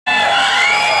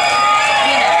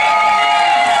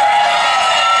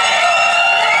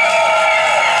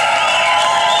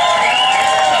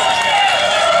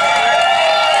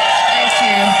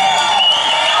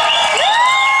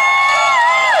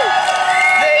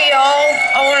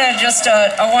just,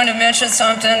 I wanted to mention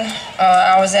something.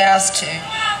 I was asked to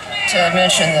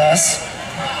mention this,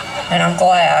 and I'm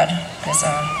glad, because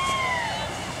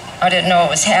I didn't know it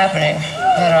was happening.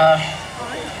 But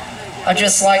I'd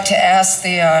just like to ask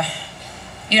the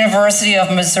University of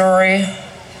Missouri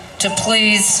to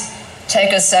please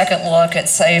take a second look at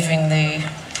saving the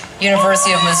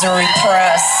University of Missouri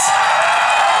Press.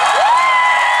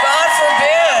 God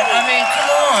forbid, I mean,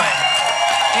 come on.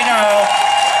 You know,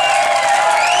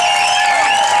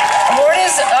 what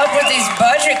is up with these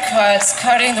budget cuts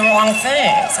cutting the wrong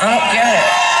things? I don't get it.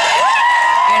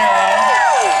 You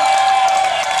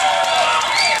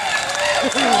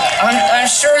know, I'm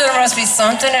sure there must be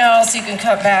something else you can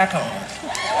cut back on.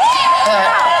 But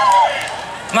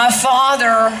my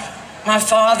father,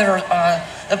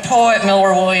 the poet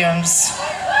Miller Williams,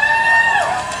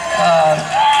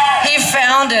 he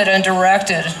founded and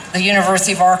directed the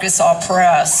University of Arkansas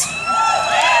Press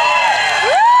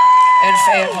in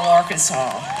Fayetteville,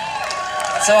 Arkansas.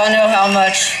 So I know how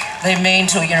much they mean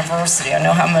to a university. I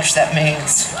know how much that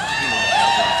means.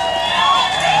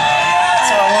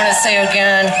 So I want to say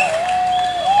again,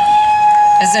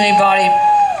 is anybody,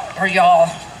 or y'all,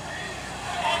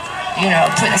 you know,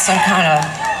 putting some kind of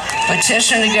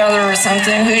petition together or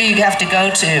something? Who do you have to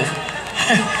go to?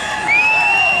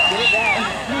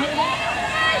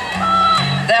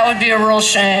 That would be a real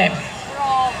shame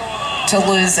to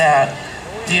lose that.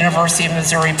 The University of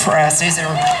Missouri Press. We've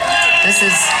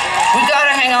got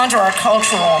to hang on to our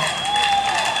cultural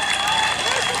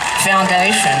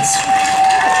foundations.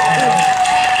 You know.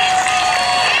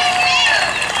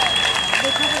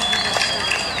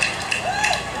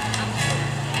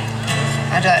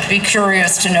 I'd be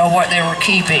curious to know what they were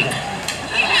keeping.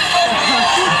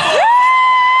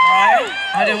 Right?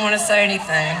 I didn't want to say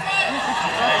anything.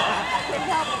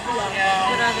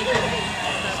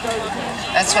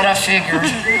 That's what I figured.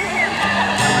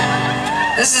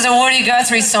 This is a Woody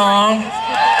Guthrie song.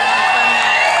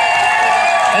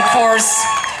 Of course,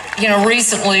 you know,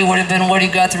 recently would have been Woody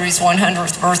Guthrie's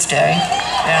 100th birthday.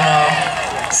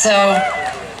 And so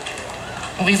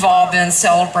we've all been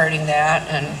celebrating that.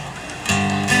 And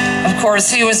of course,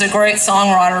 he was a great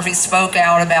songwriter. He spoke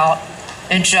out about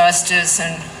injustice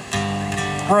and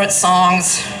wrote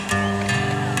songs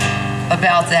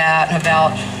about that and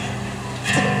about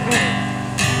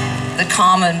the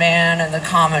common man and the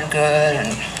common good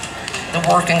and the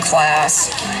working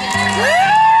class.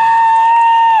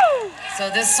 So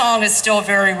this song is still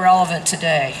very relevant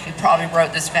today. He probably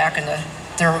wrote this back in the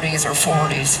 30s or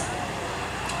 40s.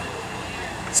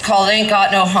 It's called Ain't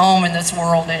Got No Home in This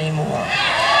World Anymore.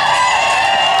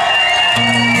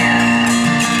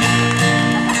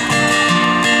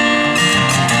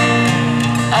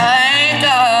 I ain't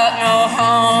got no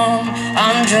home,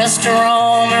 I'm just a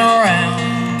roaming around.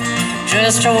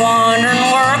 Just a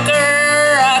wandering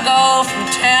worker, I go from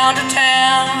town to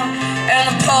town, and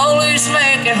the police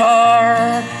make it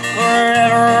hard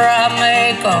wherever I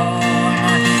may go. And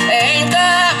I ain't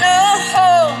got no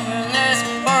home in this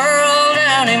world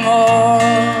anymore.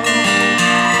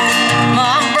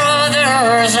 My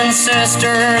brothers and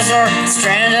sisters are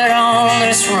stranded on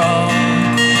this road,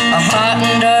 a hot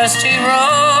and dusty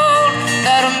road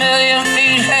that a million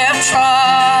feet have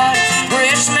trod.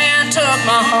 Rich man took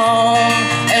my home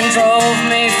and drove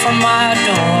me from my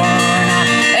door, and I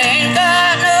ain't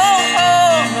got no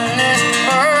home in this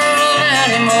world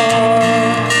anymore.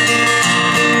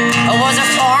 I was a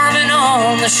farming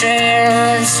on the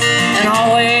shares, and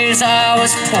always I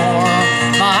was poor.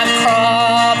 My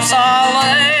crops I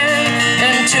laid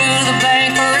into the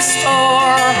banker's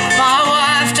store. My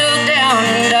wife took down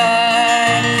and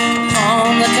died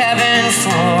on the cabin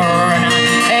floor, and I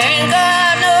ain't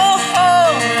got no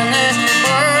home in this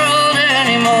world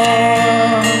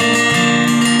anymore.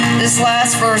 This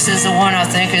last verse is the one I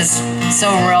think is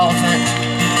so relevant.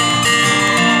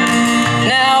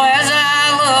 Now as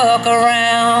I look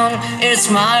around, it's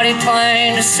mighty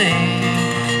plain to see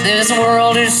this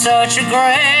world is such a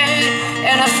great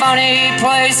and a funny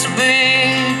place to be.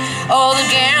 Oh, the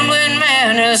gambling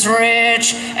man is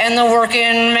rich and the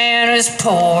working man is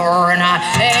poor, and I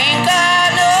ain't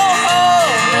got no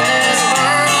home in this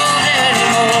world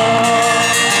anymore.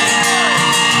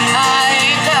 I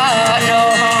ain't got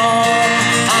no home,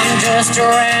 I'm just a